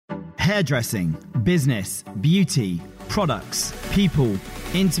Hairdressing, business, beauty, products, people,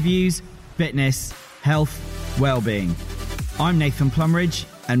 interviews, fitness, health, well-being. I'm Nathan Plumridge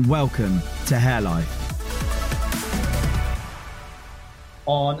and welcome to Hair Life.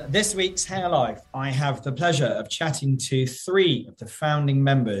 On this week's Hair Life, I have the pleasure of chatting to three of the founding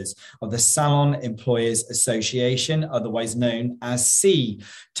members of the Salon Employers Association, otherwise known as C.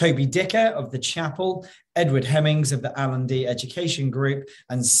 Toby Dicker of The Chapel, Edward Hemmings of the L&D Education Group,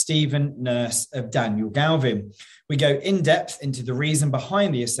 and Stephen Nurse of Daniel Galvin. We go in depth into the reason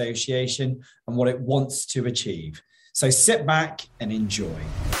behind the association and what it wants to achieve. So sit back and enjoy.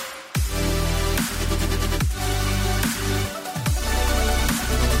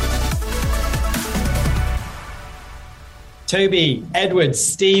 Toby, Edward,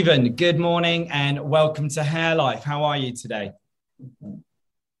 Stephen, good morning and welcome to Hair Life. How are you today?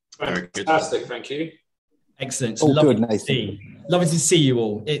 Very good. Fantastic, thank you. Excellent. All lovely good, Nathan. Lovely to see you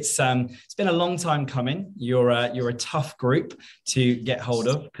all. It's been a long time coming. You're a tough group to get hold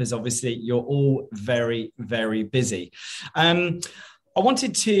of because obviously you're all very, very busy. I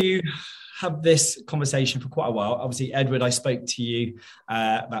wanted to have this conversation for quite a while. Obviously, Edward, I spoke to you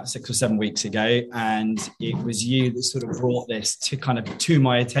about 6 or 7 weeks ago, and it was you that sort of brought this to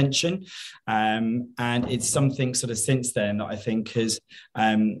my attention. And it's something sort of since then that I think has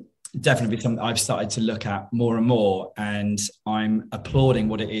definitely been something I've started to look at more and more. And I'm applauding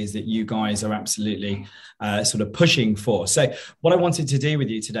what it is that you guys are absolutely sort of pushing for. So what I wanted to do with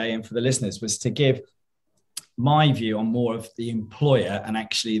you today and for the listeners was to give my view on more of the employer and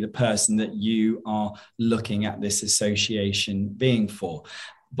actually the person that you are looking at this association being for.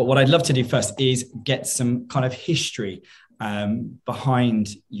 But what I'd love to do first is get some kind of history behind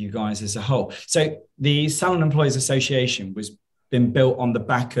you guys as a whole. So the Salon Employers Association was been built on the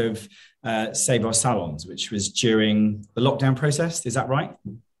back of Save Our Salons, which was during the lockdown process. Is that right?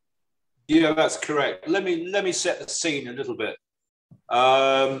 Yeah, that's correct. Let me set the scene a little bit.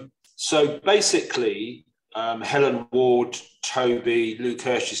 So basically, Helen Ward, Toby, Luke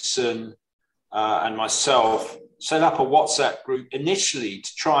Hirschison, and myself set up a WhatsApp group initially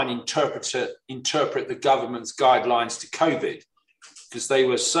to try and interpret the government's guidelines to COVID, because they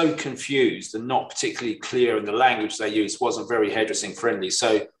were so confused and not particularly clear, and the language they used wasn't very hairdressing friendly.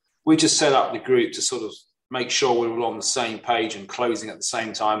 So we just set up the group to sort of make sure we were on the same page and closing at the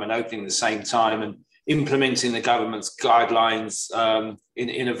same time and opening at the same time and implementing the government's guidelines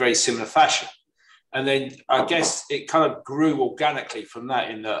in a very similar fashion. And then I guess it kind of grew organically from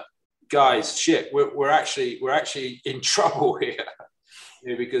that, in that, guys, we're actually in trouble here,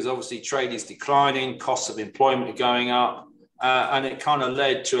 because obviously trade is declining, costs of employment are going up, and it kind of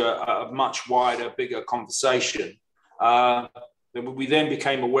led to a much wider, bigger conversation. We then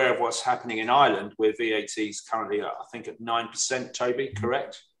became aware of what's happening in Ireland, where VAT is currently, I think, at 9%, Toby,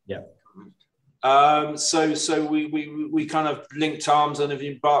 correct? Yeah. So we kind of linked arms and have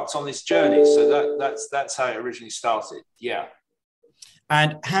embarked on this journey. So that's how it originally started. Yeah.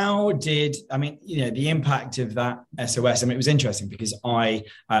 And how did, the impact of that SOS, it was interesting because I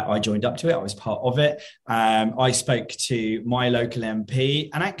joined up to it. I was part of it. I spoke to my local MP,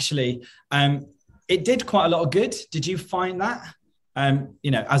 and actually it did quite a lot of good. Did you find that,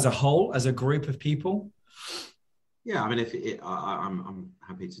 as a whole, as a group of people? Yeah, I'm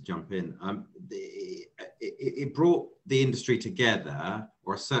happy to jump in. It brought the industry together,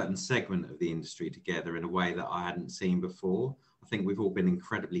 or a certain segment of the industry together, in a way that I hadn't seen before. I think we've all been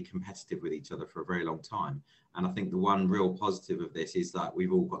incredibly competitive with each other for a very long time. And I think the one real positive of this is that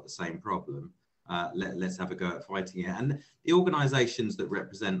we've all got the same problem. Let's have a go at fighting it. And the organisations that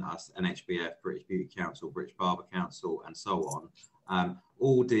represent us, NHBF, British Beauty Council, British Barber Council, and so on,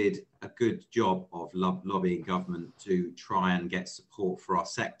 all did a good job of lobbying government to try and get support for our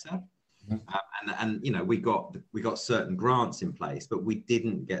sector. And we got certain grants in place, but we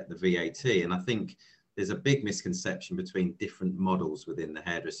didn't get the VAT. And I think there's a big misconception between different models within the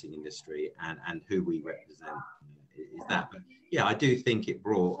hairdressing industry and who we represent is that. But yeah, I do think it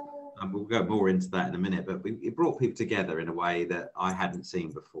brought, and we'll go more into that in a minute, but it brought people together in a way that I hadn't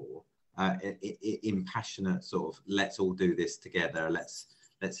seen before. In passionate sort of, let's all do this together.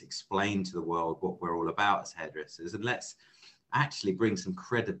 Let's explain to the world what we're all about as hairdressers, and let's actually bring some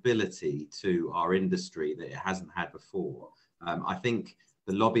credibility to our industry that it hasn't had before. I think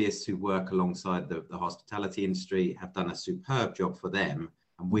the lobbyists who work alongside the hospitality industry have done a superb job for them,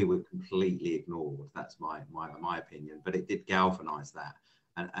 and we were completely ignored. That's my opinion, but it did galvanize that.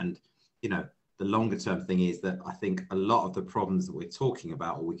 And the longer term thing is that I think a lot of the problems that we're talking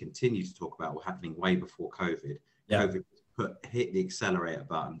about, or we continue to talk about, were happening way before COVID. Yeah. COVID hit the accelerator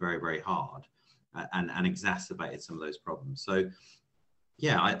button very, very hard and exacerbated some of those problems. So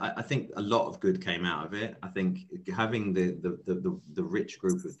Yeah, I think a lot of good came out of it. I think having the rich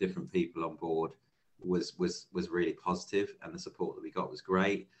group of different people on board was really positive, and the support that we got was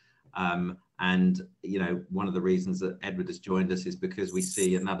great. And one of the reasons that Edward has joined us is because we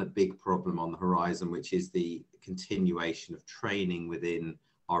see another big problem on the horizon, which is the continuation of training within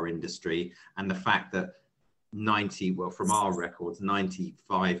our industry, and the fact that from our records, 97%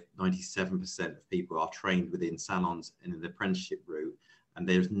 of people are trained within salons in an apprenticeship route, and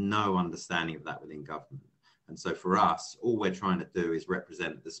there's no understanding of that within government. And so for us, all we're trying to do is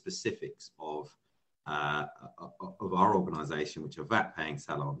represent the specifics of our organisation, which are VAT paying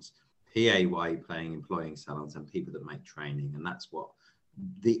salons, PAYE paying employing salons, and people that make training. And that's what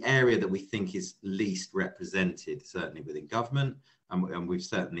the area that we think is least represented, certainly within government. And we've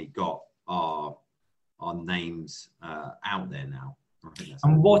certainly got our names out there now.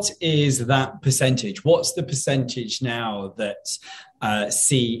 And what is that percentage? What's the percentage now that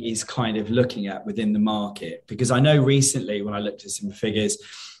C is kind of looking at within the market? Because I know recently when I looked at some figures,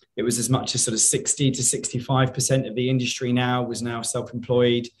 it was as much as sort of 60 to 65% of the industry now was now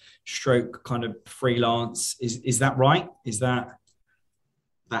self-employed, stroke kind of freelance. Is that right?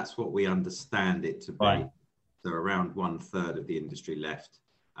 That's what we understand it to be. Right. So around 1/3 of the industry left,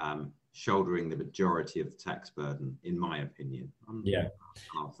 shouldering the majority of the tax burden, in my opinion. Yeah.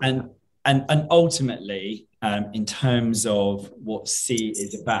 And ultimately, in terms of what C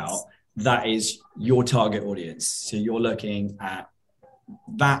is about, that is your target audience. So you're looking at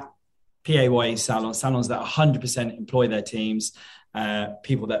that PAYE salons that 100% employ their teams,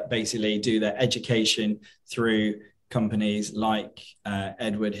 people that basically do their education through companies like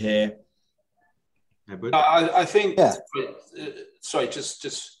Edward here. Edward? I think, yeah. Sorry,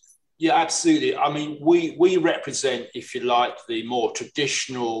 yeah, absolutely. I mean, we represent, if you like, the more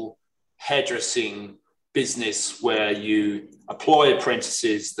traditional hairdressing business where you employ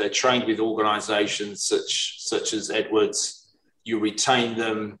apprentices, they're trained with organisations such as Edward's, you retain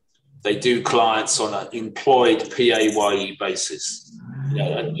them, they do clients on an employed PAYE basis.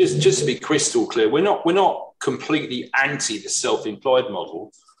 And just to be crystal clear, we're not completely anti the self-employed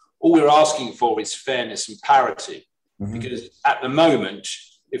model. All we're asking for is fairness and parity, because at the moment,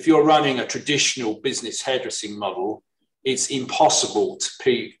 if you're running a traditional business hairdressing model, it's impossible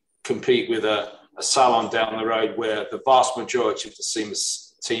to compete with a salon down the road where the vast majority of the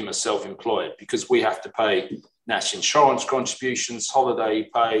team are self-employed, because we have to pay national insurance contributions, holiday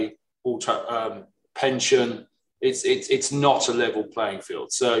pay, pension. It's not a level playing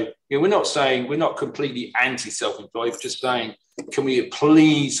field. So we're not completely anti-self-employed, we're just saying, can we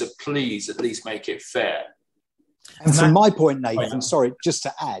please at least make it fair? And from my point, Nathan, sorry, just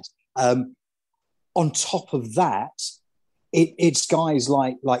to add, on top of that, it's guys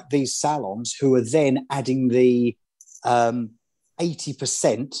like these salons who are then adding the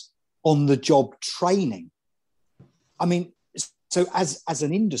 80% on the job training. I mean, so as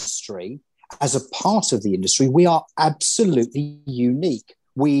an industry, as a part of the industry, we are absolutely unique.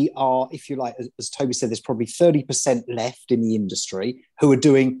 We are, if you like, as Toby said, there's probably 30% left in the industry who are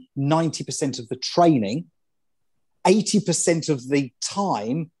doing 90% of the training, 80% of the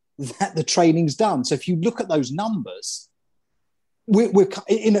time that the training's done. So if you look at those numbers, we're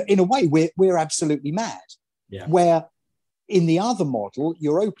in a way, we're absolutely mad. Yeah. Where in the other model,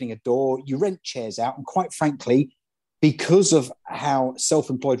 you're opening a door, you rent chairs out, and quite frankly, because of how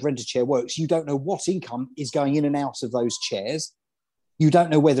self-employed rent-a-chair works, you don't know what income is going in and out of those chairs. You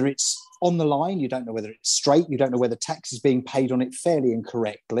don't know whether it's on the line. You don't know whether it's straight. You don't know whether tax is being paid on it fairly and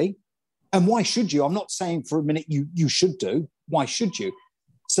correctly. And why should you? I'm not saying for a minute you should do. Why should you?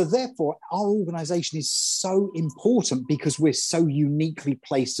 So therefore, our organisation is so important because we're so uniquely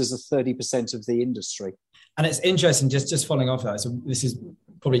placed as a 30% of the industry. And it's interesting, just following off that. So this is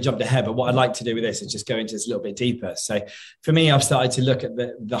probably jumped ahead, but what I'd like to do with this is just go into this a little bit deeper. So for me, I've started to look at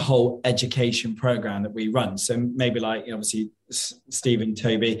the whole education program that we run. So maybe like, obviously, Steve and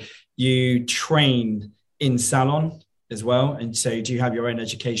Toby, you train in salon as well. And so do you have your own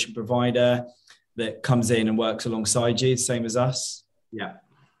education provider that comes in and works alongside you, same as us? Yeah.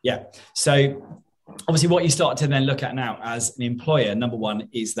 Yeah. So obviously what you start to then look at now as an employer, number one,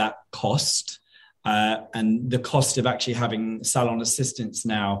 is that cost. And the cost of actually having salon assistants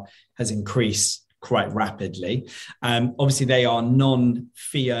now has increased quite rapidly. Obviously, they are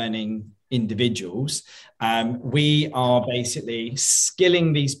non-fee earning individuals. We are basically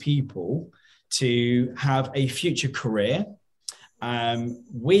skilling these people to have a future career.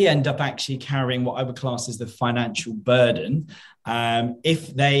 We end up actually carrying what I would class as the financial burden.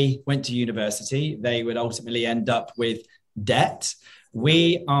 If they went to university, they would ultimately end up with debt.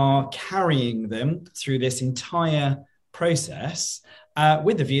 We are carrying them through this entire process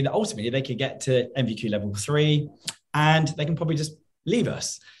with the view that ultimately they could get to MVQ level 3 and they can probably just leave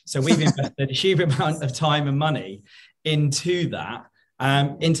us. So we've invested a huge amount of time and money into that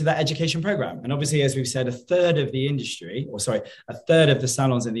education program. And obviously, as we've said, a third of the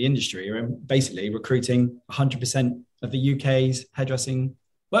salons in the industry are basically recruiting 100% of the UK's hairdressing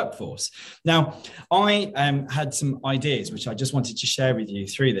workforce. Now, I had some ideas which I just wanted to share with you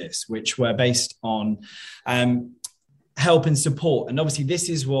through this, which were based on help and support. And obviously, this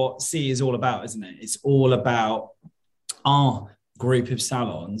is what C is all about, isn't it? It's all about our group of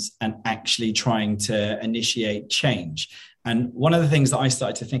salons and actually trying to initiate change. And one of the things that I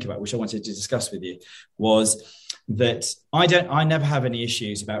started to think about, which I wanted to discuss with you, was that I never have any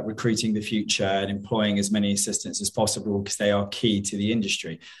issues about recruiting the future and employing as many assistants as possible because they are key to the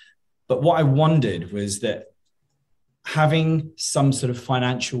industry. But what I wondered was that having some sort of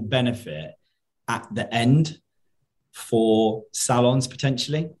financial benefit at the end for salons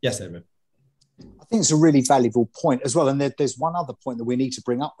potentially. Yes, Edward. I think it's a really valuable point as well. And there's one other point that we need to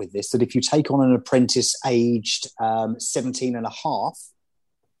bring up with this, that if you take on an apprentice aged 17 and a half,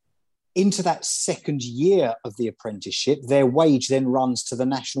 into that second year of the apprenticeship, their wage then runs to the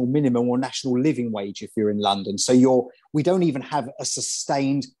national minimum or national living wage if you're in London. So we don't even have a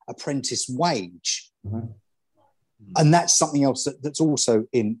sustained apprentice wage. Mm-hmm. And that's something else that's also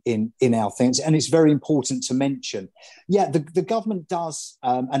in our things. And it's very important to mention. Yeah, the government does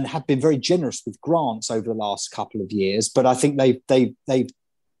and have been very generous with grants over the last couple of years. But I think the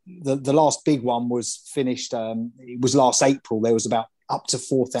last big one was finished. It was last April. There was about up to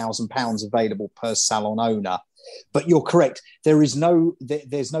 £4,000 available per salon owner. But you're correct. There's no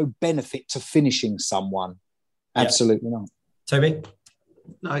benefit to finishing someone. Absolutely not. Toby?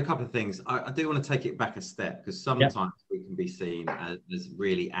 No, a couple of things. I do want to take it back a step because sometimes we can be seen as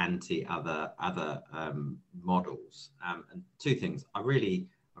really anti other models. And two things. I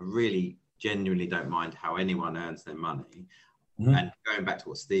really genuinely don't mind how anyone earns their money. Mm-hmm. And going back to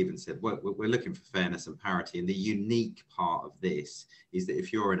what Stephen said, we're looking for fairness and parity. And the unique part of this is that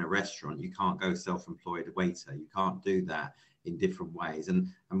if you're in a restaurant, you can't go self-employed waiter. You can't do that in different ways. And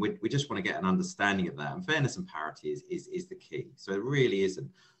we just want to get an understanding of that. And fairness and parity is the key. So it really isn't.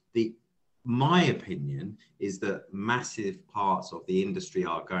 My opinion is that massive parts of the industry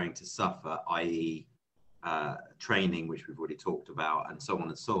are going to suffer, i.e. Training, which we've already talked about, and so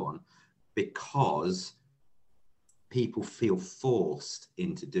on, because people feel forced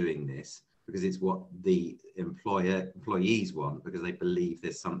into doing this because it's what the employees want, because they believe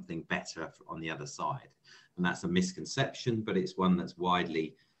there's something better on the other side. And that's a misconception, but it's one that's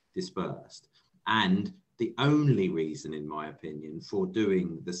widely dispersed. And the only reason, in my opinion, for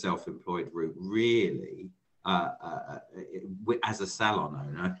doing the self-employed route really as a salon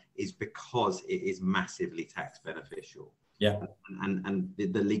owner is because it is massively tax beneficial. Yeah. And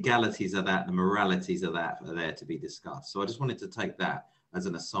the legalities of that, the moralities of that are there to be discussed. So I just wanted to take that as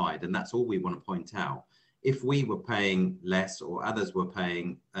an aside. And that's all we want to point out. If we were paying less or others were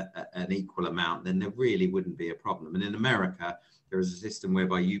paying an equal amount, then there really wouldn't be a problem. And in America, there is a system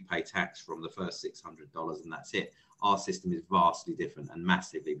whereby you pay tax from the first $600 and that's it. Our system is vastly different and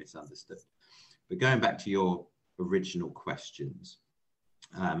massively misunderstood. But going back to your original questions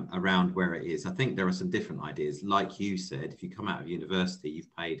around where it is, I think there are some different ideas. Like you said, if you come out of university,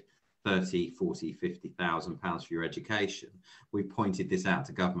 you've paid 30, 40, 50,000 pounds for your education. We've pointed this out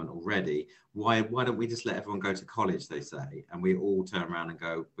to government already. Why don't we just let everyone go to college, they say, and we all turn around and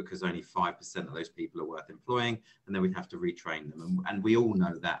go, because only 5% of those people are worth employing, and then we'd have to retrain them. And we all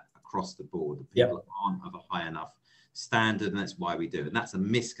know that across the board, that people aren't of a high enough standard, and that's why we do it. And that's a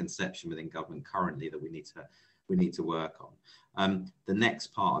misconception within government currently that we need to work on. The next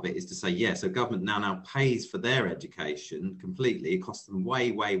part of it is to say, so government now pays for their education completely. It costs them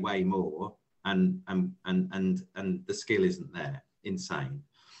way more, and the skill isn't there. Insane.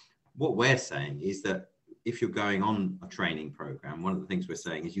 What we're saying is that if you're going on a training program, one of the things we're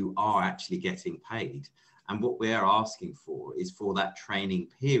saying is you are actually getting paid. And what we're asking for is for that training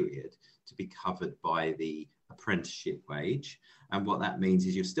period to be covered by the apprenticeship wage. And what that means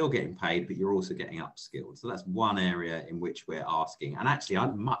is you're still getting paid, but you're also getting upskilled. So that's one area in which we're asking. And actually,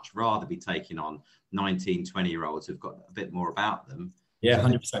 I'd much rather be taking on 19, 20-year-olds who've got a bit more about them. Yeah,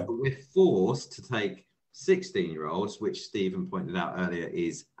 100%. But we're forced to take 16-year-olds, which Stephen pointed out earlier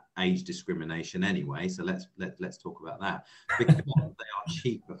is age discrimination anyway. So let's talk about that, because they are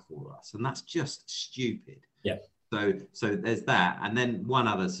cheaper for us. And that's just stupid. Yeah. So there's that. And then one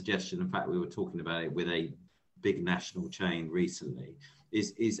other suggestion, in fact, we were talking about it with a big national chain recently,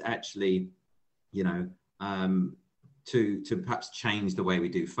 is actually, to perhaps change the way we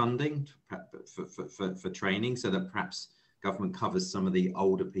do funding for training, so that perhaps government covers some of the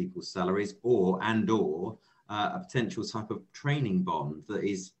older people's salaries, or a potential type of training bond that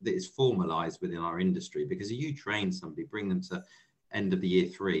is formalized within our industry. Because if you train somebody, bring them to end of the year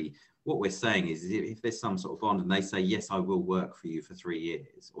 3, what we're saying is if there's some sort of bond and they say, yes, I will work for you for 3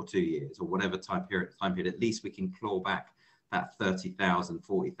 years or 2 years or whatever time period, at least we can claw back that £30,000,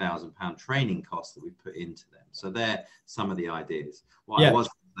 £40,000 training cost that we put into them. So they're some of the ideas. What I was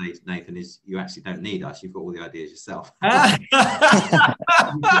going to say, Nathan, is you actually don't need us. You've got all the ideas yourself. Hey,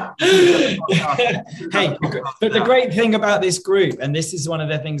 but the great thing about this group, and this is one of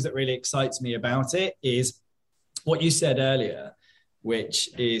the things that really excites me about it, is what you said earlier, which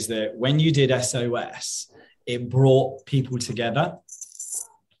is that when you did SOS, it brought people together.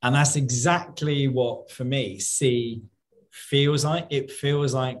 And that's exactly what, for me, C feels like. It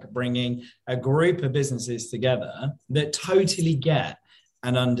feels like bringing a group of businesses together that totally get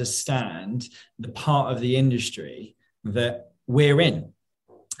and understand the part of the industry that we're in.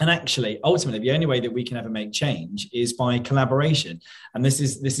 And actually, ultimately, the only way that we can ever make change is by collaboration. And this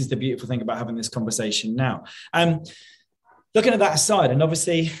is the beautiful thing about having this conversation now. Looking at that aside, and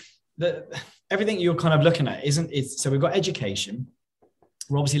obviously everything you're kind of looking at so we've got education.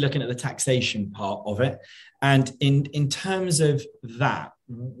 We're obviously looking at the taxation part of it. And in terms of that,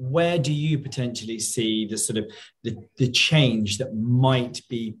 where do you potentially see the sort of the change that might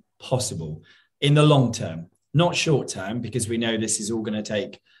be possible in the long term, not short term, because we know this is all going to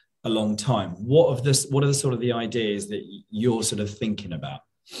take a long time? What are the sort of the ideas that you're sort of thinking about?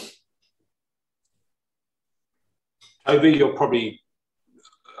 Toby, you're probably,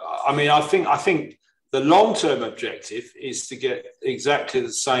 I think the long-term objective is to get exactly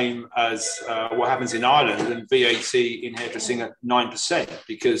the same as what happens in Ireland and VAT in hairdressing at 9%,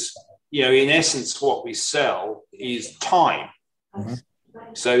 because, in essence, what we sell is time. Mm-hmm.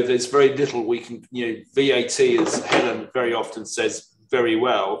 So there's very little we can, VAT, as Helen very often says very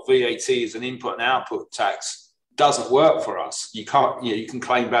well, VAT is an input and output tax, doesn't work for us. You can't, you can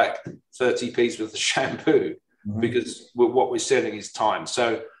claim back 30p's worth of shampoo. Mm-hmm. Because what we're selling is time.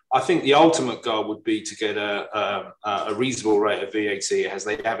 So I think the ultimate goal would be to get a reasonable rate of VAT, as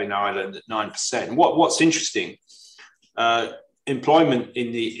they have in Ireland, at 9%. And what's interesting, employment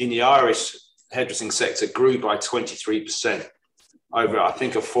in the Irish hairdressing sector grew by 23% over, I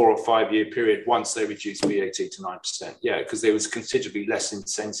think, a 4 or 5 year period once they reduced VAT to 9%. Yeah, because there was considerably less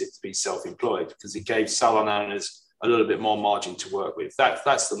incentive to be self-employed, because it gave salon owners a little bit more margin to work with.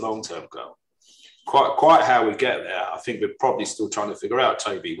 That's the long-term goal. Quite how we get there, I think we're probably still trying to figure out.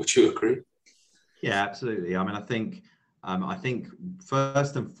 Toby, would you agree? Yeah, absolutely. I think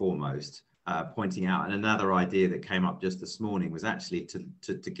first and foremost, pointing out, and another idea that came up just this morning was actually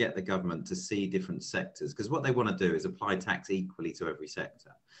to get the government to see different sectors, because what they want to do is apply tax equally to every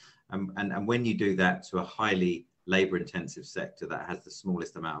sector. And when you do that to a highly labour intensive sector that has the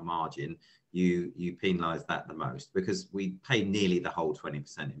smallest amount of margin, you penalise that the most, because we pay nearly the whole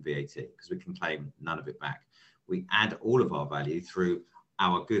 20% in VAT because we can claim none of it back. We add all of our value through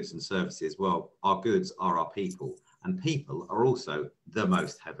our goods and services. Well, our goods are our people, and people are also the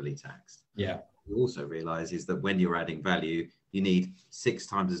most heavily taxed. Yeah. We also realise is that when you're adding value, you need 6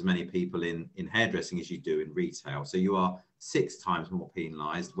 times as many people in hairdressing as you do in retail. So you are 6 times more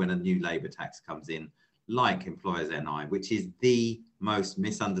penalised when a new labour tax comes in, like employers NI, which is the most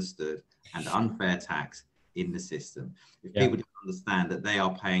misunderstood and unfair tax in the system. If people don't understand that they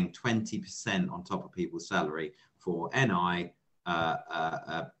are paying 20% on top of people's salary for NI,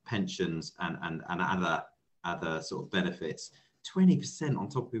 pensions and other sort of benefits, 20% on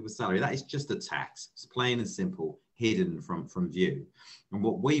top of people's salary, that is just a tax. It's plain and simple, hidden from view. And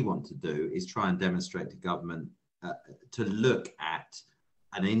what we want to do is try and demonstrate to government to look at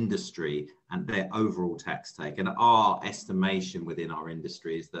an industry and their overall tax take. And our estimation within our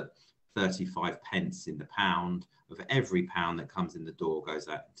industry is that 35 pence in the pound of every pound that comes in the door goes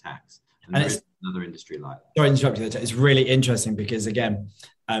out in tax. And there is another industry like that. Sorry to interrupt you there. It's really interesting because, again,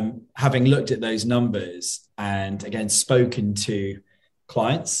 having looked at those numbers and, again, spoken to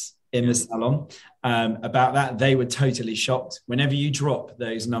clients in the salon about that, they were totally shocked. Whenever you drop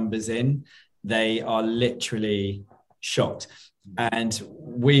those numbers in, they are literally shocked. And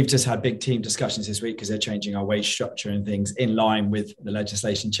we've just had big team discussions this week because they're changing our wage structure and things in line with the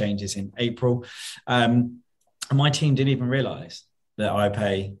legislation changes in April. And my team didn't even realize that I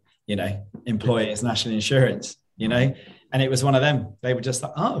pay, employers' national insurance, and it was one of them. They were just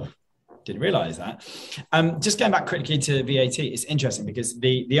like, oh, didn't realize that. Just going back quickly to VAT, it's interesting because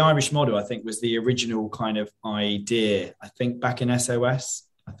the Irish model, I think, was the original kind of idea, I think, back in SOS,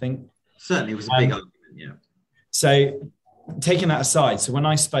 I think. Certainly it was a big argument, yeah. So taking that aside, so when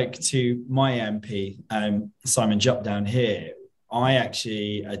I spoke to my MP, Simon Jupp down here, I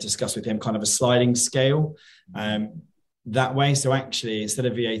actually discussed with him kind of a sliding scale that way. So actually, instead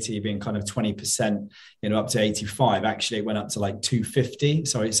of VAT being kind of 20%, up to 85, actually it went up to like 250.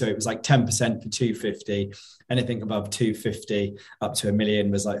 Sorry, so it was like 10% for 250. Anything above 250 up to $1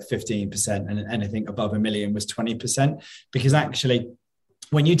 million was like 15%, and anything above $1 million was 20%. Because actually,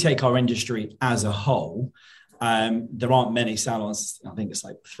 when you take our industry as a whole, there aren't many salons. I think it's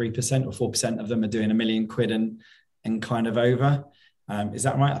like 3% or 4% of them are doing £1 million and kind of over. Is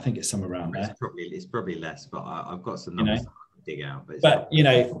that right? I think it's somewhere around there. It's probably less, but I've got some numbers that I can dig out. But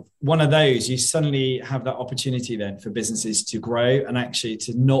one of those, you suddenly have that opportunity then for businesses to grow and actually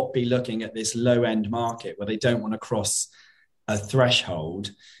to not be looking at this low end market where they don't want to cross a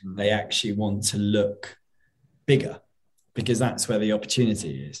threshold. Mm-hmm. They actually want to look bigger because that's where the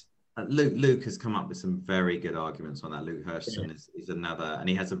opportunity is. Luke has come up with some very good arguments on that. Luke Hirschson is another, and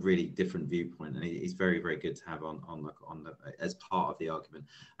he has a really different viewpoint, and he's very, very good to have on the as part of the argument.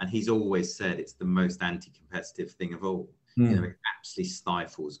 And he's always said it's the most anti-competitive thing of all. It absolutely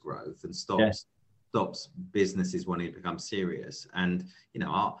stifles growth and stops businesses wanting to become serious. And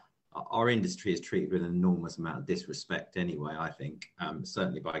our industry is treated with an enormous amount of disrespect anyway, I think,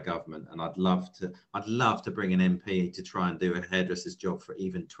 certainly by government. And I'd love to bring an MP to try and do a hairdresser's job for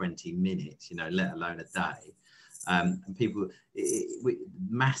even 20 minutes, let alone a day. And people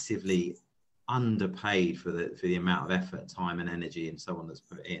massively underpaid for the amount of effort, time and energy and so on that's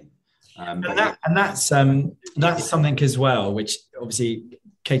put in. That's something as well, which obviously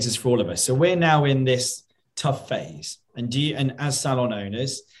caters for all of us. So we're now in this tough phase. And as salon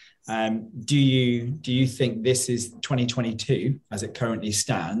owners, do you think this is 2022 as it currently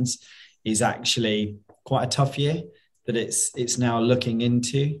stands is actually quite a tough year that it's now looking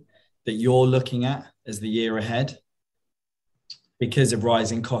into, that you're looking at as the year ahead because of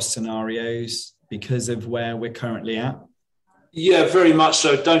rising cost scenarios, because of where we're currently at? Yeah, very much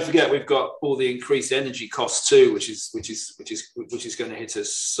so. Don't forget we've got all the increased energy costs too, which is going to hit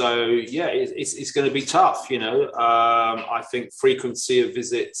us. So yeah, it's going to be tough. I think frequency of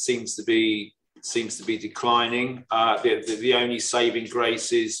visits seems to be declining. The only saving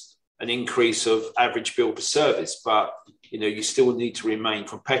grace is an increase of average bill per service, but you still need to remain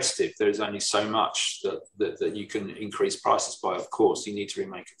competitive. There's only so much that you can increase prices by. Of course, you need to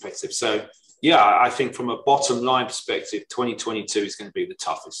remain competitive. So. Yeah, I think from a bottom line perspective, 2022 is going to be the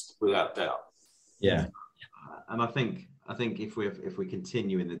toughest, without doubt. Yeah, and I think if we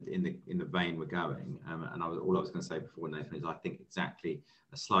continue in the vein we're going, and all I was going to say before, Nathan, is I think exactly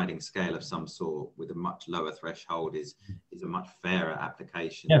a sliding scale of some sort with a much lower threshold is a much fairer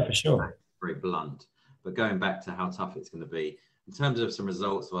application. Yeah, for sure. Very blunt, but going back to how tough it's going to be. In terms of some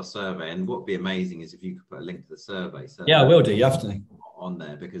results of our survey, and what would be amazing is if you could put a link to the survey. Yeah, I will do. You have to. On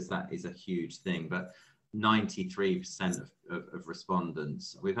there, because that is a huge thing. But 93% of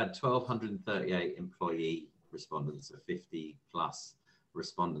respondents, we've had 1,238 employee respondents, so 50 plus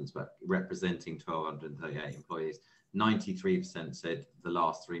respondents, but representing 1,238 employees. 93% said the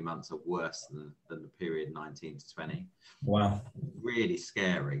last 3 months are worse than the period 19 to 20. Wow. Really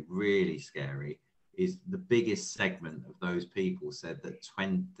scary is the biggest segment of those people said that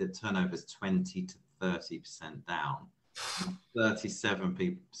the turnover is 20 to 30% down.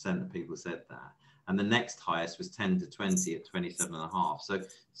 37% of people said that, and the next highest was 10 to 20 at 27.5. So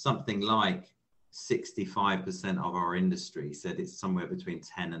something like 65% of our industry said it's somewhere between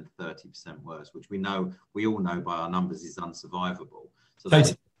 10 and 30% worse, which we all know by our numbers is unsurvivable. So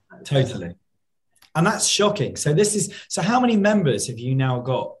totally. And that's shocking. So how many members have you now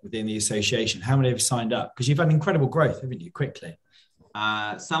got within the association? How many have signed up? Because you've had incredible growth, haven't you, quickly?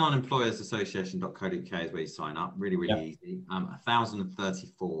 SalonEmployersAssociation.co.uk is where you sign up. Really, really easy.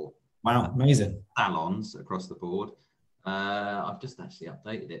 1,034. Wow, amazing. Salons across the board. I've just actually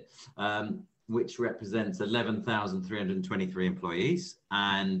updated it, which represents 11,323 employees.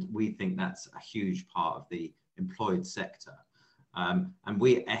 And we think that's a huge part of the employed sector. And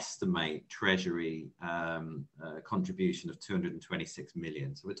we estimate Treasury contribution of 226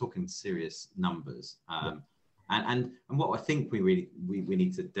 million. So we're talking serious numbers. And what I think we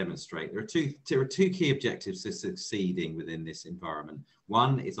need to demonstrate, there are two key objectives to succeeding within this environment.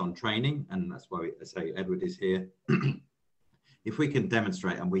 One is on training, and that's why I say Edward is here. If we can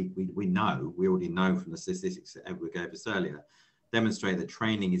demonstrate, and we already know from the statistics that Edward gave us earlier, demonstrate that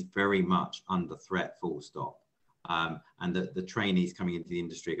training is very much under threat, full stop, and that the trainees coming into the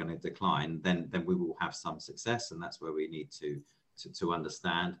industry are going to decline, then we will have some success, and that's where we need to to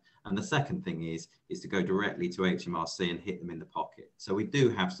understand. And the second thing is to go directly to HMRC and hit them in the pocket. So we do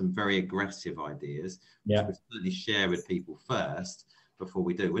have some very aggressive ideas, which we'll certainly share with people first before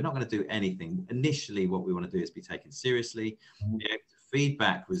we do. We're not going to do anything. Initially, what we want to do is be taken seriously, be able to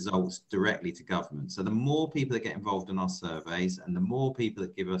feedback results directly to government. So the more people that get involved in our surveys and the more people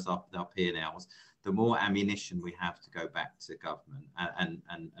that give us our P&Ls, the more ammunition we have to go back to government and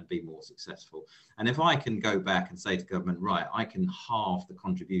be more successful. And if I can go back and say to government, right, I can halve the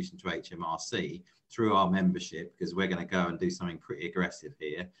contribution to HMRC through our membership, because we're going to go and do something pretty aggressive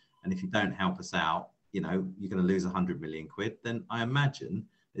here. And if you don't help us out, you're going to lose 100 million quid, then I imagine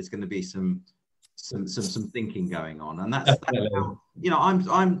there's going to be some thinking going on. And that's how,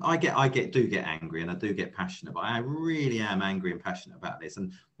 I do get angry and I do get passionate, but I really am angry and passionate about this.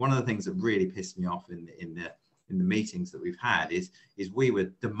 And one of the things that really pissed me off in the meetings that we've had is we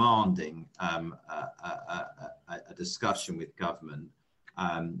were demanding a discussion with government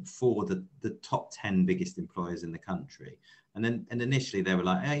for the top 10 biggest employers in the country. And initially they were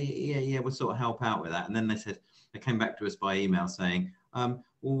like, hey, yeah, we'll sort of help out with that. And then they came back to us by email saying,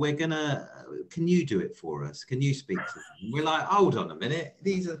 well, can you do it for us? Can you speak to them? We're like, hold on a minute.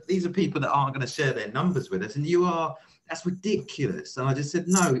 These are people that aren't going to share their numbers with us. And that's ridiculous. And I just said,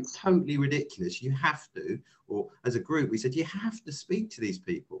 no, it's totally ridiculous. You have to, or as a group, we said, you have to speak to these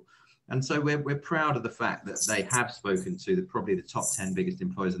people. And so we're proud of the fact that they have spoken to probably the top 10 biggest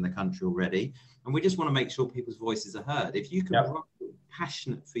employers in the country already. And we just want to make sure people's voices are heard. If you can write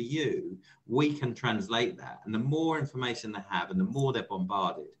passionate for you, we can translate that. And the more information they have and the more they're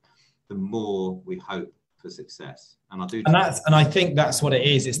bombarded, the more we hope for success. And I think that's what it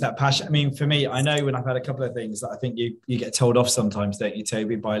is. It's that passion. I mean, for me, I know when I've had a couple of things that I think you get told off sometimes, don't you,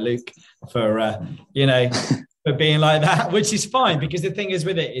 Toby, by Luke for for being like that, which is fine, because the thing is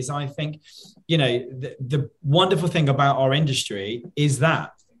with it is I think, the wonderful thing about our industry is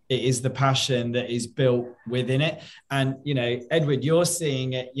that it is the passion that is built within it. And, Edward, you're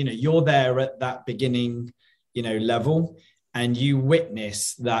seeing it, you're there at that beginning, level, and you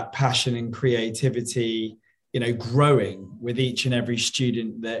witness that passion and creativity, growing with each and every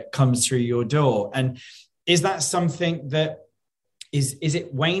student that comes through your door. And is that something that is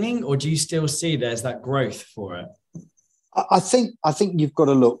it waning, or do you still see there's that growth for it? I think you've got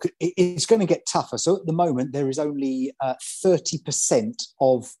to look. It's going to get tougher. So at the moment, there is only 30%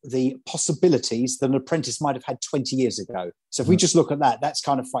 of the possibilities that an apprentice might have had 20 years ago. So if we just look at that, that's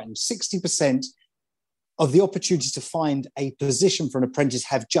kind of frightening. 60% of the opportunities to find a position for an apprentice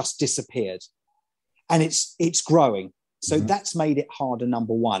have just disappeared, and it's growing. So that's made it harder.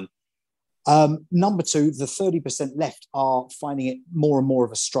 Number one. Number two, the 30% left are finding it more and more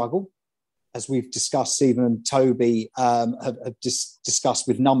of a struggle. As we've discussed, Stephen and Toby have discussed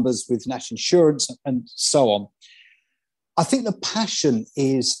with numbers, with national insurance and so on. I think the passion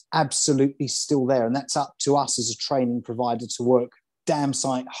is absolutely still there, and that's up to us as a training provider to work damn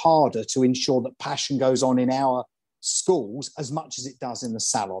sight harder to ensure that passion goes on in our schools as much as it does in the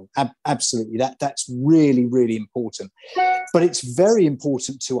salon. Absolutely, that's really, really important. But it's very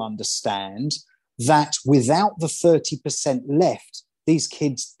important to understand that without the 30% left, these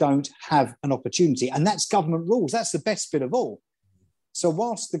kids don't have an opportunity. And that's government rules. That's the best bit of all. So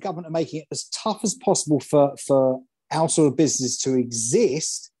whilst the government are making it as tough as possible for our sort of business to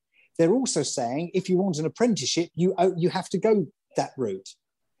exist, they're also saying if you want an apprenticeship, you have to go that route.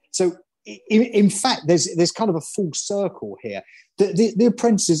 So in fact, there's kind of a full circle here. The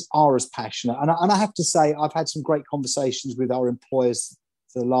apprentices are as passionate. And I have to say, I've had some great conversations with our employers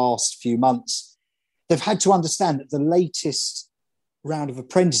the last few months. They've had to understand that the latest round of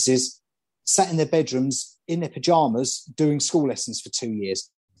apprentices sat in their bedrooms in their pajamas doing school lessons for 2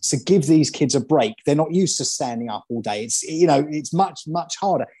 years. So give these kids a break. They're not used to standing up all day. It's much, much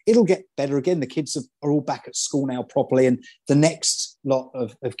harder. It'll get better again. The kids are all back at school now properly, and the next lot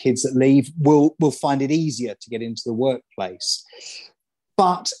of kids that leave will find it easier to get into the workplace.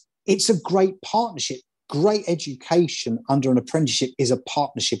 But it's a great partnership. Great education under an apprenticeship is a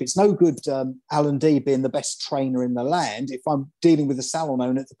partnership. It's no good L&D being the best trainer in the land if I'm dealing with a salon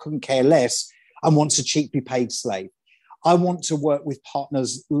owner that couldn't care less and wants a cheaply paid slave. I want to work with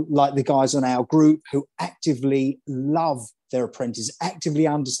partners like the guys on our group who actively love their apprentice, actively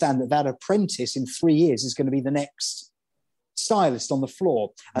understand that apprentice in 3 years is going to be the next stylist on the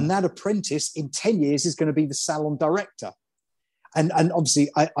floor. And that apprentice in 10 years is going to be the salon director. And obviously,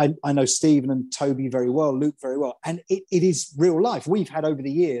 I know Stephen and Toby very well, Luke very well, and it is real life. We've had over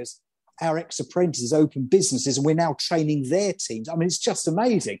the years our ex-apprentices open businesses, and we're now training their teams. I mean, it's just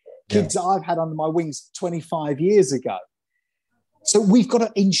amazing. Kids that I've had under my wings 25 years ago. So we've got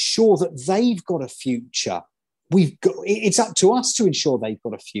to ensure that they've got a future it's up to us to ensure they've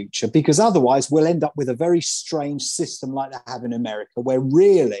got a future, because otherwise we'll end up with a very strange system like they have in America, where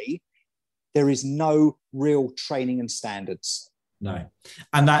really there is no real training and standards. No.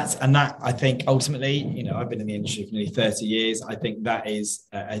 And that I think ultimately, you know, I've been in the industry for nearly 30 years. I think that is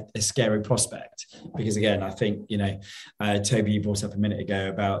a scary prospect, because again, I think, you know, Toby, you brought up a minute ago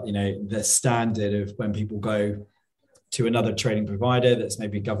about, you know, the standard of when people go to another training provider that's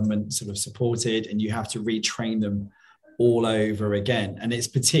maybe government sort of supported, and you have to retrain them all over again. And it's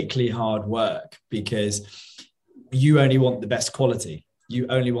particularly hard work, because you only want the best quality. You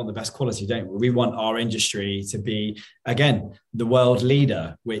only want the best quality, don't we? We want our industry to be, again, the world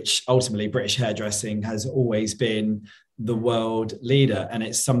leader, which ultimately British hairdressing has always been the world leader. And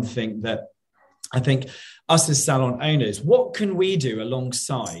it's something that I think us as salon owners, what can we do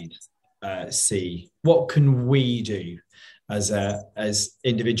alongside C? What can we do as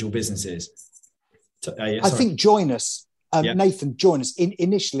individual businesses? I think join us. Nathan, join us.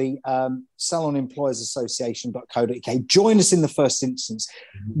 Initially, salonemployersassociation.co.uk. Join us in the first instance.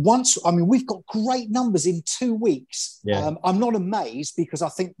 We've got great numbers in 2 weeks. I'm not amazed, because I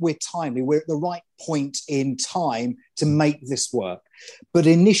think we're timely. We're at the right point in time to make this work. But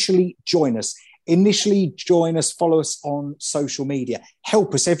initially, join us. Follow us on social media.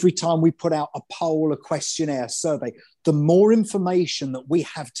 Help us every time we put out a poll, a questionnaire, a survey. The more information that we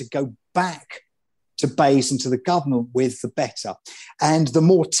have to go back to BEIS and to the government with, the better. And the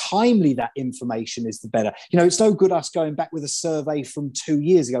more timely that information is, the better. You know, it's no good us going back with a survey from 2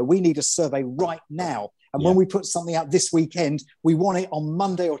 years ago. We need a survey right now. And when we put something out this weekend, we want it on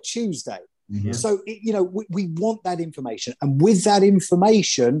Monday or Tuesday. Mm-hmm. So, we want that information. And with that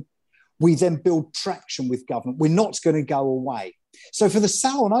information, we then build traction with government. We're not going to go away. So for the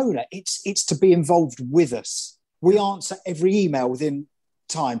salon owner, it's to be involved with us. We answer every email within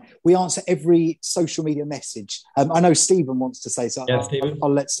time. We answer every social media message. I know Stephen wants to say something.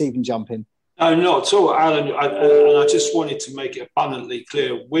 I'll let Stephen jump in. No, not at all, Alan. I just wanted to make it abundantly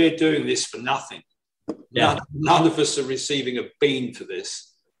clear, we're doing this for nothing. None of us are receiving a bean for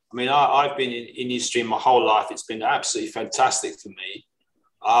this. I mean, I've been in industry my whole life. It's been absolutely fantastic for me.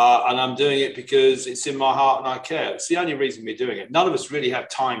 And I'm doing it because it's in my heart and I care. It's the only reason we're doing it. None of us really have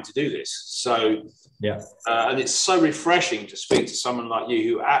time to do this. So, and it's so refreshing to speak to someone like you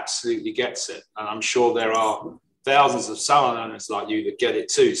who absolutely gets it. And I'm sure there are thousands of salon owners like you that get it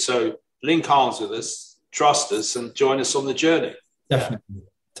too. So link arms with us, trust us, and join us on the journey. Definitely.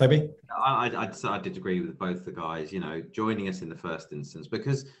 Toby? I did agree with both the guys, joining us in the first instance,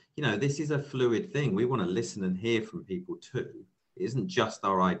 because, this is a fluid thing. We want to listen and hear from people too. It isn't just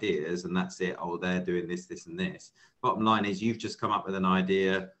our ideas and that's it. Oh, they're doing this, this and this. Bottom line is you've just come up with an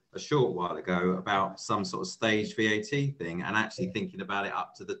idea a short while ago about some sort of staged VAT thing, and actually thinking about it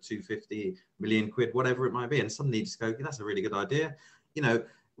up to the 250 million quid, whatever it might be. And suddenly you just go, that's a really good idea.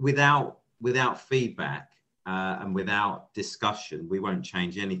 Without feedback and without discussion, we won't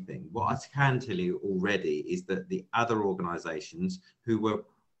change anything. What I can tell you already is that the other organisations who were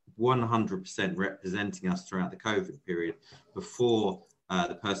 100% representing us throughout the COVID period before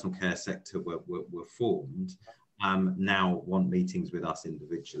the personal care sector were formed, now want meetings with us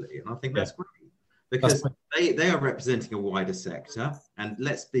individually. And I think that's great, because they are representing a wider sector. And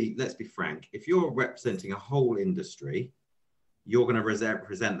let's be frank, if you're representing a whole industry, you're going to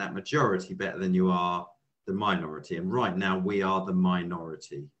represent that majority better than you are the minority. And right now we are the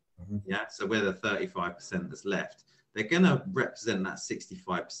minority. Mm-hmm. So we're the 35% that's left. They're going to represent that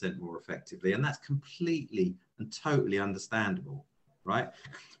 65% more effectively. And that's completely and totally understandable, right?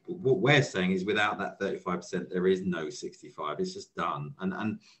 But what we're saying is without that 35%, there is no 65. It's just done.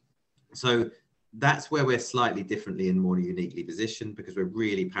 And so that's where we're slightly differently and more uniquely positioned, because we're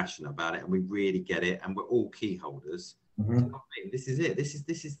really passionate about it and we really get it. And we're all key holders. Mm-hmm. This is it.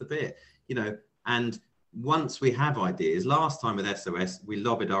 This is the bit, and once we have ideas, last time with SOS, we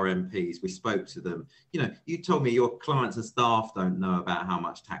lobbied our MPs, we spoke to them. You told me your clients and staff don't know about how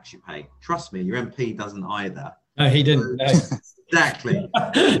much tax you pay. Trust me, your MP doesn't either. No, he didn't. No. Exactly.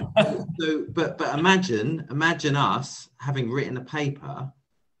 But imagine us having written a paper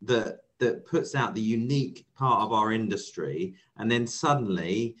that puts out the unique part of our industry, and then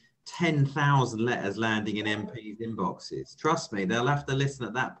suddenly 10,000 letters landing in MPs' inboxes. Trust me, they'll have to listen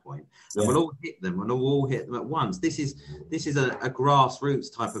at that point. And we'll all hit them, and we'll all hit them at once. This is a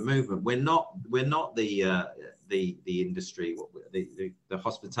grassroots type of movement. We're not the industry, the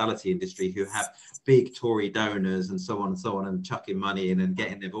hospitality industry, who have big Tory donors and so on and chucking money in and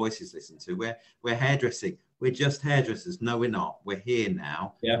getting their voices listened to. We're hairdressing. We're just hairdressers. No, we're not. We're here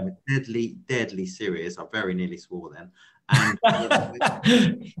now. Yeah. We're deadly serious. I very nearly swore then.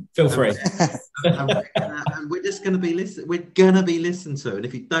 And feel free. And we're just going to be listened. We're going to be listened to, and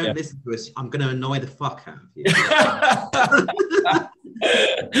if you don't listen to us, I'm going to annoy the fuck out of you.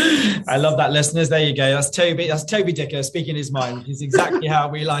 I love that, listeners. There you go. That's Toby Dicker speaking his mind, which is exactly how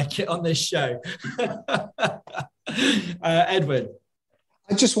we like it on this show. Edward.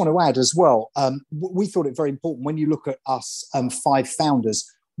 I just want to add as well, we thought it very important when you look at us 5 founders,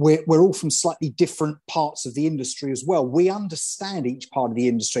 we're all from slightly different parts of the industry as well. We understand each part of the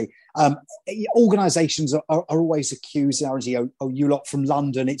industry. Organisations are always accused, you lot from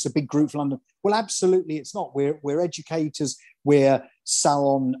London, it's a big group from London. Well, absolutely it's not. We're educators, we're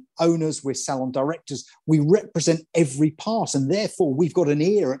salon owners, we're salon directors. We represent every part, and therefore we've got an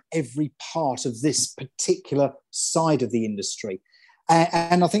ear at every part of this particular side of the industry.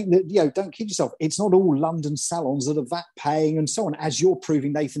 And I think that, don't kid yourself, it's not all London salons that are VAT paying and so on, as you're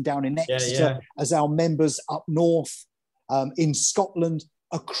proving, Nathan, down in Exeter, as our members up north, in Scotland,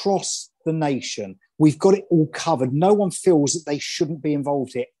 across the nation. We've got it all covered. No one feels that they shouldn't be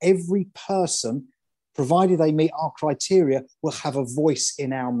involved here. Every person, provided they meet our criteria, will have a voice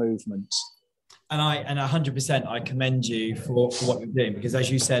in our movement. And 100%, I commend you for what you're doing, because as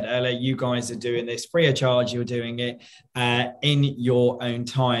you said earlier, you guys are doing this free of charge. You're doing it in your own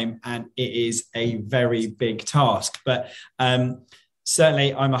time, and it is a very big task. But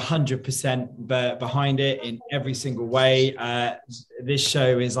certainly, I'm 100% behind it in every single way. This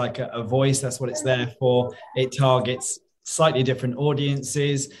show is like a voice. That's what it's there for. It targets slightly different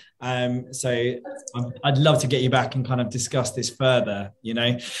audiences. So I'd love to get you back and kind of discuss this further,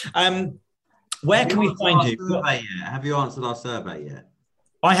 Where can we find you? Have you answered our survey yet?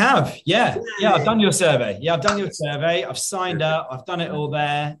 I have, yeah. I've done your survey. I've signed up. I've done it all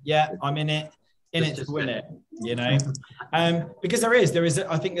there. Yeah, I'm in it to win it. Because there is.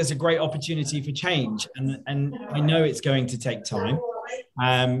 I think there's a great opportunity for change, and I know it's going to take time.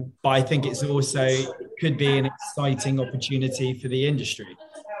 But I think it's also could be an exciting opportunity for the industry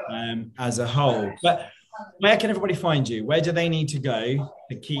as a whole. But where can everybody find you? Where do they need to go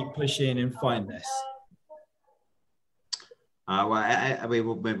to keep pushing and find this? We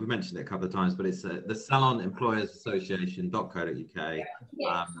mentioned it a couple of times, but it's the Salon Employers Association.co.uk.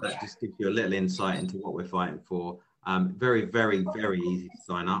 That just gives you a little insight into what we're fighting for. Very, very, very easy to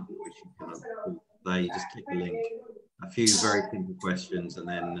sign up. Which you just click the link. A few very simple questions, and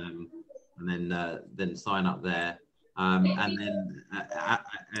then sign up there. And then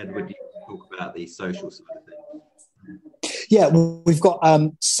Edward, you can talk about the social side of things. Yeah, we've got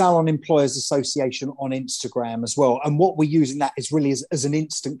Salon Employers Association on Instagram as well. And what we're using that is really as an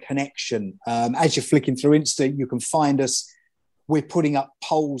instant connection. As you're flicking through Insta, you can find us. We're putting up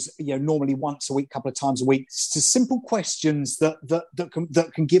polls, normally once a week, couple of times a week. It's just simple questions that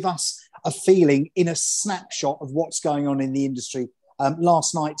can give us a feeling in a snapshot of what's going on in the industry.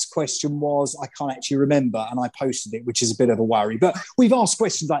 Last night's question was, I can't actually remember, and I posted it, which is a bit of a worry. But we've asked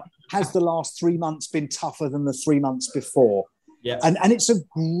questions like, has the last 3 months been tougher than the 3 months before? Yeah. And it's a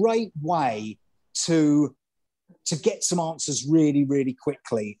great way to get some answers really, really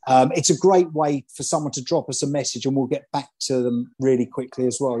quickly. It's a great way for someone to drop us a message, and we'll get back to them really quickly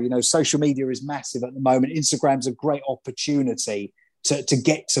as well. Social media is massive at the moment. Instagram's a great opportunity to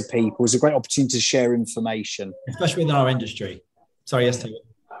get to people. It's a great opportunity to share information. Especially within our industry. Sorry, yes, Steve.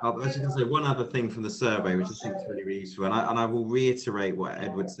 I was just going to say one other thing from the survey, which I think is really, really useful, and I will reiterate what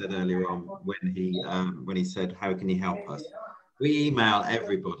Edward said earlier on when he said, "How can you help us?" We email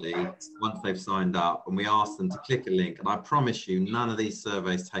everybody once they've signed up, and we ask them to click a link. And I promise you, none of these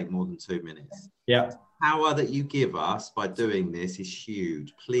surveys take more than 2 minutes. Yeah. The power that you give us by doing this is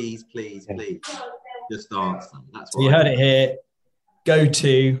huge. Please, please, please, just answer. That's what you heard it here. Go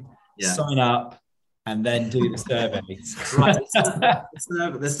to sign up. And then do the surveys. Right.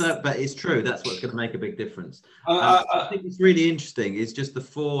 But it's true. That's what's going to make a big difference. I think it's really interesting is just the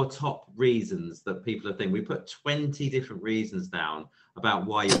 4 top reasons that people are thinking. We put 20 different reasons down about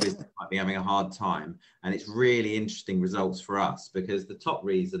why your business might be having a hard time. And it's really interesting results for us, because the top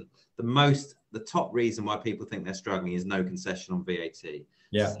reason why people think they're struggling is no concession on VAT.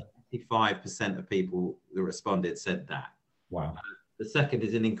 Yeah. 75% of people that responded said that. Wow. The second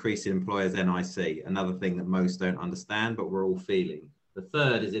is an increase in employers' NIC, another thing that most don't understand, but we're all feeling. The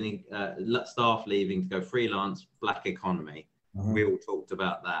third is staff leaving to go freelance, black economy. Mm-hmm. We all talked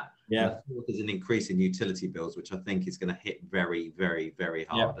about that. Yeah. And the fourth is an increase in utility bills, which I think is going to hit very, very, very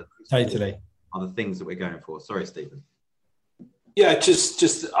hard. Yeah, totally. Are the things that we're going for. Sorry, Stephen. Yeah,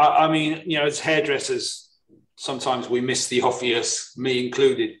 I mean, as hairdressers, sometimes we miss the obvious, me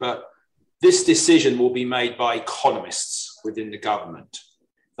included, but this decision will be made by economists within the government.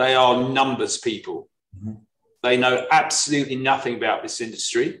 They are numbers people. Mm-hmm. They know absolutely nothing about this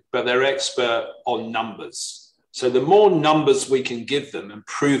industry, but they're expert on numbers. So the more numbers we can give them and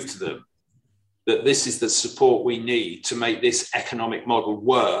prove to them that this is the support we need to make this economic model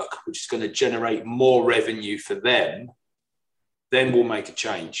work, which is going to generate more revenue for them, then we'll make a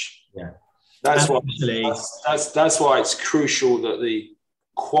change. Yeah. That's why it's crucial that the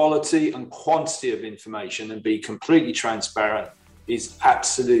quality and quantity of information, and be completely transparent, is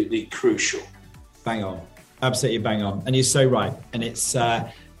absolutely crucial. Bang on. Absolutely bang on. And you're so right. And it's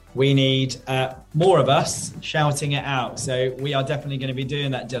we need more of us shouting it out. So we are definitely going to be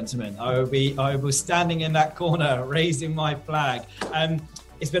doing that, gentlemen. I will be standing in that corner, raising my flag.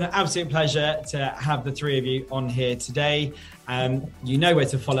 It's been an absolute pleasure to have the three of you on here today. You know where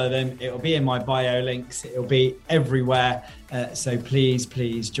to follow them. It'll be in my bio links. It'll be everywhere. So please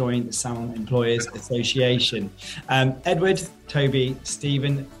join the Salon Employers Association. Edward, Toby,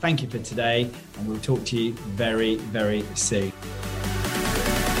 Stephen, thank you for today. And we'll talk to you very, very soon.